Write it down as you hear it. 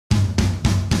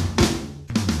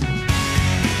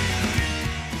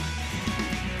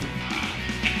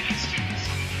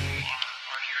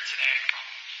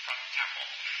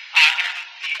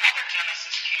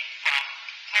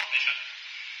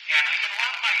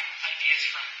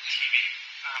TV,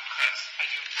 because I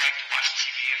do like to watch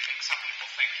TV. I think some people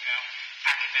think,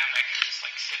 academic is just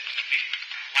like sitting in a big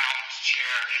lounge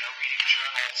chair, reading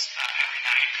journals every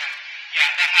night. And yeah,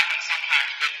 that happens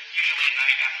sometimes, but usually at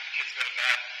night after the kids go to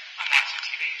bed, I'm watching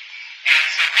TV. And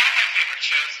so one of my favorite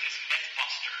shows is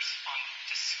Mythbusters on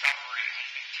Discovery, I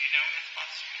think. Do you know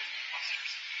Mythbusters?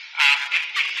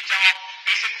 If you don't,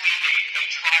 basically they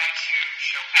try to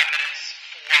show evidence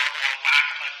for or lack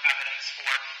of evidence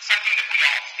for something that we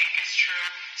all think is true.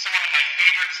 So one of my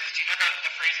favorites is, do you know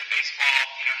the phrase in baseball,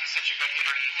 he's such a good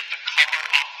hitter, he hit the cover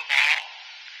off the ball?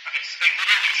 Okay, so they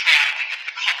literally tried to hit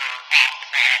the cover off the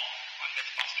ball on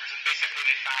Mythbusters, and basically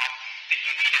they found that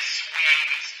you need a swing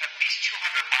that's at least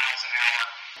 200 miles an hour.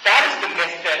 That is the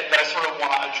myth that I sort of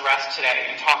want to address today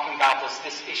in talking about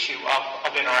this issue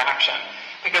of interaction.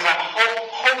 Because I'm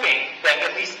hoping that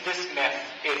at least this myth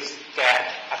is dead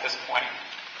at this point.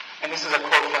 And this is a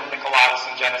quote from Nicolaus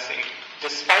and Genesee.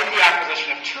 Despite the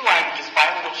acquisition of 2 languages,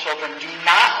 bilingual children do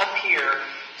not appear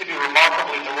to be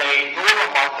remarkably delayed nor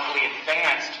remarkably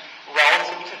advanced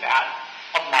relative to that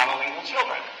of monolingual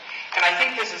children. And I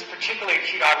think this is particularly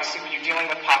acute, obviously, when you're dealing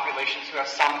with populations who have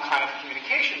some kind of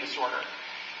communication disorder.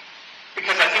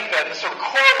 Because I think that the sort of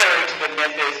corollary to the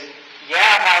myth is,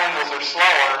 yeah, bilinguals are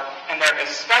slower, and they're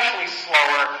especially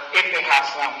slower if they have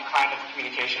some kind of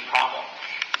communication problem.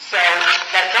 So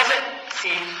that doesn't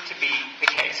seem to be the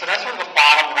case. So that's sort of the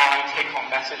bottom line take-home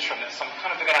message from this.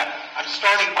 I'm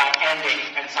starting by ending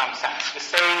in some sense to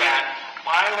say that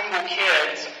bilingual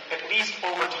kids, at least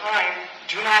over time,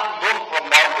 do not look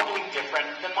remarkably different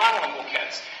than monolingual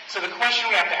kids. So the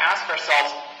question we have to ask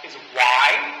ourselves is why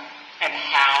and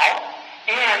how,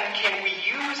 and can we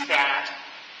use that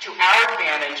to our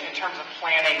advantage in terms of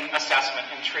planning, assessment,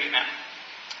 and treatment.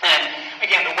 And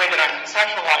again, the way that I'm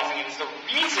conceptualizing it is the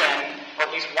reason, or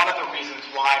at least one of the reasons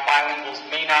why bilinguals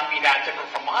may not be that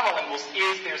different from monolinguals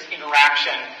is there's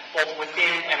interaction both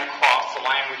within and across the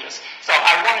languages. So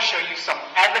I want to show you some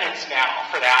evidence now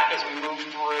for that as we move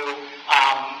through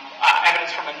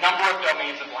evidence from a number of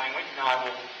domains of language. Now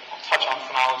I'll touch on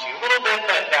phonology a little bit,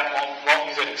 but that won't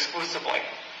use it exclusively.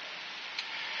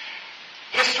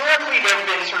 Historically, there have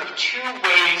been sort of 2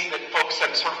 ways that folks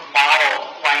have sort of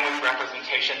modeled language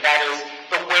representation. That is,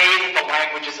 the way that the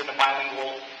languages in the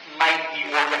bilingual might be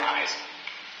organized.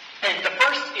 And the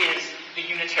first is the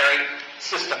unitary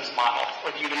systems model,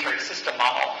 or the unitary system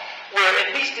model, where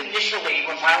at least initially,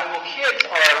 when bilingual kids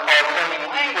are learning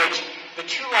language, the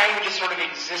 2 languages sort of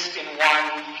exist in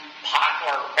one pot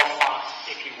or font,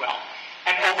 if you will.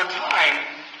 And over time,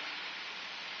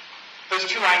 those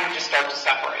 2 languages start to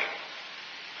separate.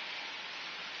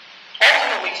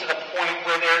 Ultimately to the point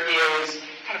where there is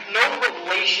kind of no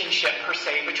relationship per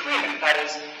se between them. That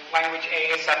is, language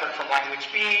A is separate from language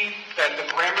B, the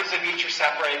grammars of each are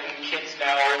separate, and kids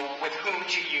know with whom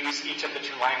to use each of the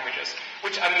 2 languages,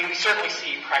 which, we certainly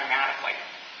see pragmatically.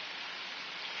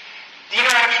 The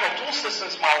interactional dual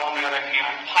systems model, on the other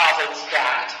hand, posits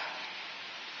that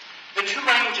the 2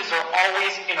 languages are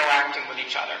always interacting with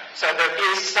each other. So there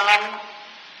is some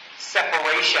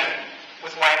separation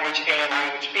with language A and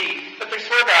language B, but there's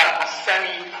sort of a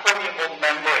semi-permeable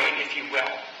membrane, if you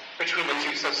will, between the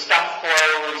 2. So stuff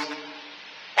flows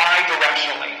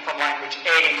bidirectionally from language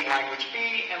A into language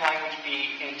B and language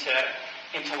B into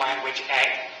language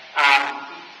A.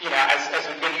 As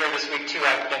we've been here this week too,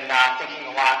 I've been thinking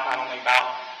a lot not only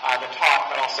about the talk,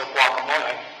 but also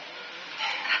guacamole.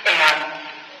 And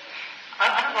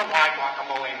I don't know why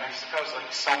guacamole in Mexico is like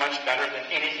so much better than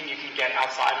anything you can get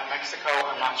outside of Mexico.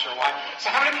 I'm not sure why. So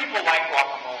how many people like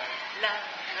guacamole? No.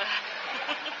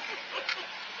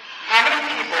 How many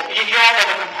people, you all know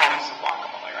the components of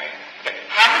guacamole, right? Okay.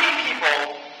 How many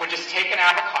people would just take an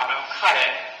avocado, cut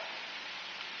it,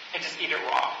 and just eat it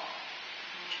raw?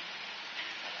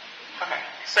 Okay.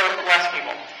 So less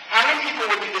people. How many people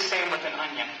would do the same with an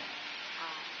onion?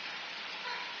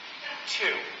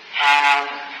 2.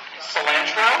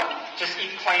 Cilantro? Just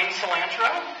eat plain cilantro?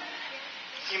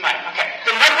 You might. Okay.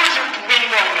 The numbers are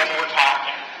dwindling as we're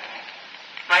talking.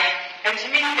 Right? And to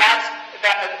me,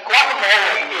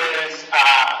 guacamole is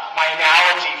my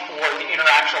analogy for the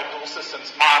interactional dual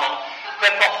systems model,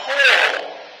 that the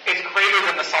whole is greater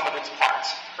than the sum of its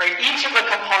parts. Right? Each of the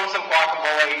components of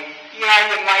guacamole, you might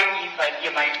eat, but you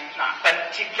might not.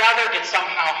 But together, it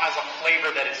somehow has a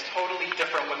flavor that is totally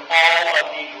different with all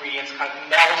of the ingredients kind of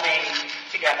melding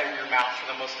together in your mouth for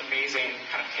the most amazing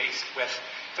kind of taste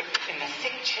and the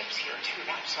thick chips here too.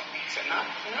 That's what makes it not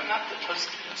the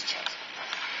Tostitos chips.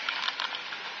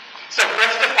 So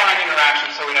let's define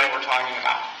interaction so we know what we're talking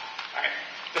about. All right.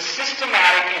 The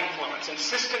systematic influence, and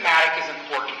systematic is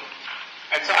important.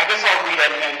 And so I guess I'll read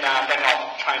it and then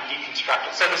I'll try and deconstruct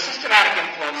it. So the systematic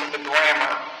influence of the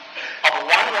grammar of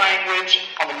one language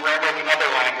on the grammar of another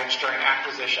language during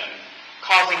acquisition,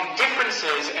 causing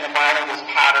differences in a bilingual's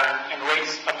pattern and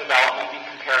rates of development in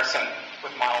comparison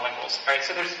with monolinguals. All right,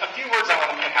 so there's a few words I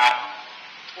want to pick out.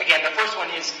 Again, the first one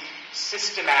is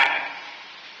systematic.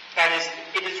 That is,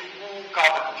 it is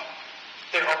rule-governed.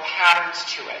 There are patterns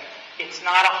to it. It's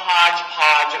not a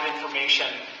hodgepodge of information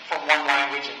from one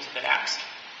language into the next.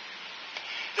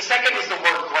 The second is the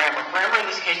word grammar. Grammar in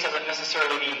this case doesn't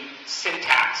necessarily mean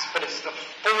syntax, but it's the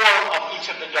form of each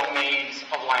of the domains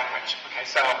of language. Okay,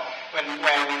 so when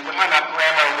we're talking about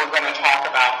grammar, we're going to talk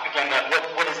about, again,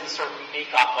 what is the sort of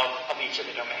makeup of each of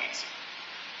the domains.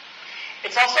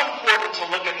 It's also important to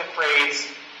look at the phrase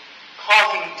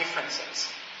causing differences.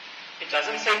 It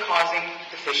doesn't say causing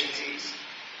deficiencies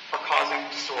or causing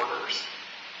disorders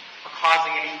or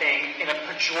causing anything in a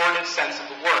pejorative sense of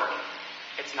the word.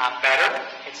 It's not better,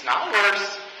 it's not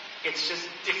worse, it's just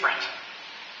different.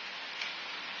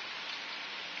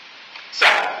 So,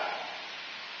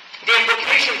 the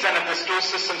implications then of this dual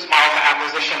systems model for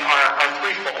acquisition are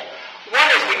threefold. One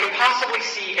is we can possibly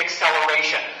see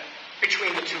acceleration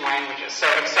between the two languages. So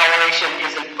acceleration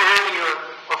is an earlier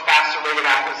or faster rate of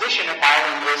acquisition in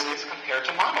bilinguals as compared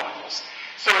to monolinguals.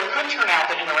 So it could turn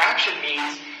out that interaction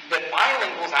means that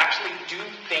bilinguals actually do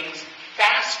things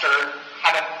faster,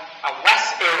 have a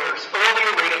less errors,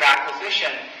 earlier rate of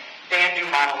acquisition than do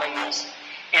monolinguals.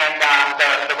 And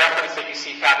the reference that you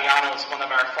see, Fabiano, is one of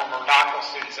our former doctoral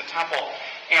students at Temple.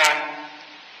 And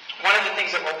one of the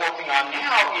things that we're working on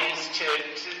now is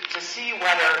to see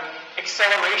whether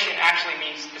acceleration actually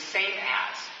means the same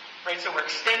as. Right? So we're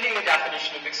extending the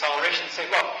definition of acceleration to say,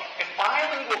 look, if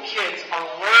bilingual kids are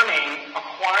learning,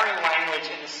 acquiring language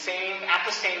at the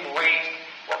same rate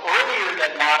or earlier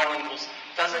than monolinguals,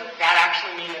 doesn't that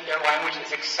actually mean that their language is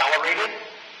accelerated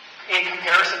in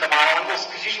comparison to monolinguals?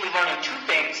 Because usually learning two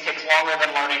things takes longer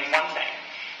than learning one thing.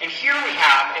 And here we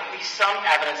have at least some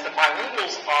evidence that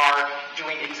bilinguals are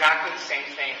doing exactly the same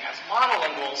thing as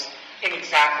monolinguals in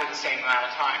exactly the same amount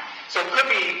of time. So it could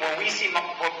be when we see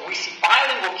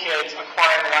bilingual kids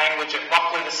acquiring language at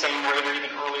roughly the same rate or even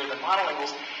earlier than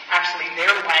monolinguals, actually their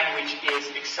language is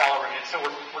accelerated. So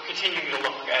we're continuing to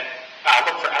look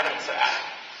for evidence of that.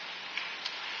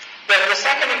 The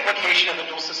second implication of the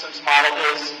dual systems model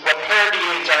is what Paradis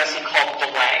and Genesee call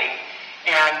delay.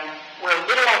 And we're a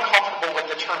little uncomfortable with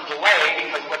the term delay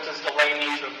because what does delay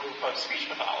mean to a group of speech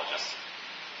pathologists?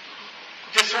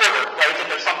 Disorder, right? That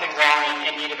there's something wrong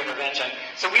in need of intervention.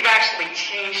 So we've actually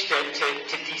changed it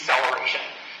to deceleration.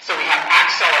 So we have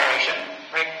acceleration,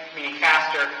 right, meaning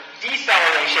faster,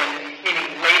 deceleration, meaning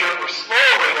later or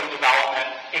slower rate of development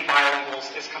in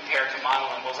bilinguals as compared to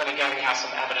monolinguals. And again, we have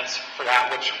some evidence for that,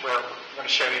 which we're going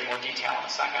to show you in more detail in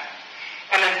a second.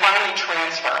 And then finally,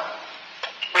 transfer,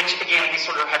 which again, we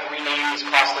sort of have renamed as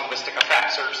cross-linguistic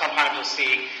effects, or sometimes you'll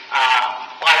see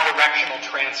bidirectional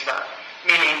transfer,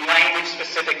 meaning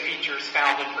language-specific features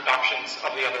found in productions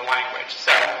of the other language.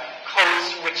 So code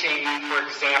switching, for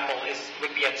example,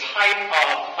 would be a type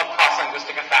of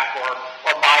cross-linguistic effect or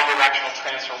bidirectional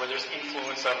transfer where there's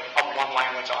influence of one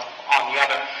language on the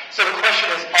other. So the question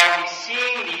is, are we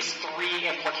seeing these three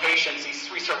implications, these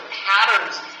three sort of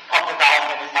patterns of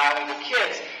development in bilingual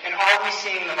kids, and are we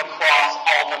seeing them across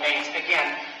all domains?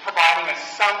 Again, providing us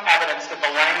some evidence that the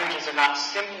languages are not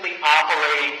simply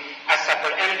operating as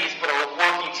separate entities, but are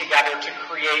working together to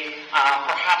create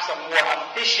perhaps a more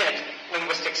efficient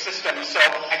linguistic system. So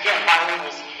again,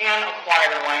 bilinguals can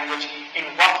acquire their language in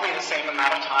roughly the same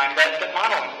amount of time that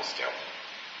monolinguals do.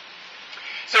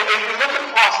 So if we look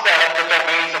across the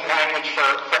domains of language for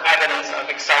evidence of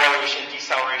acceleration,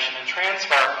 deceleration, and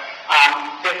transfer,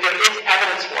 there is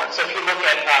evidence for it. So if you look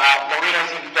at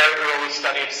Marino's very early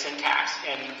study of syntax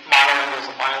in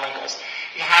monolinguals and bilinguals,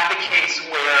 you have the case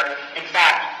where, in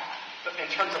fact,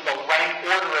 in terms of the rank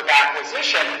order of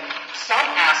acquisition, some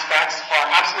aspects are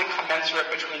absolutely commensurate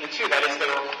between the two. That is,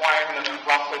 they're acquiring them at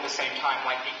roughly the same time,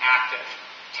 like the active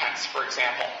tense, for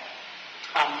example.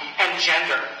 And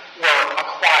gender were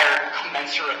acquired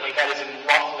commensurately, that is, in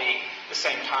roughly the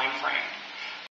same time frame.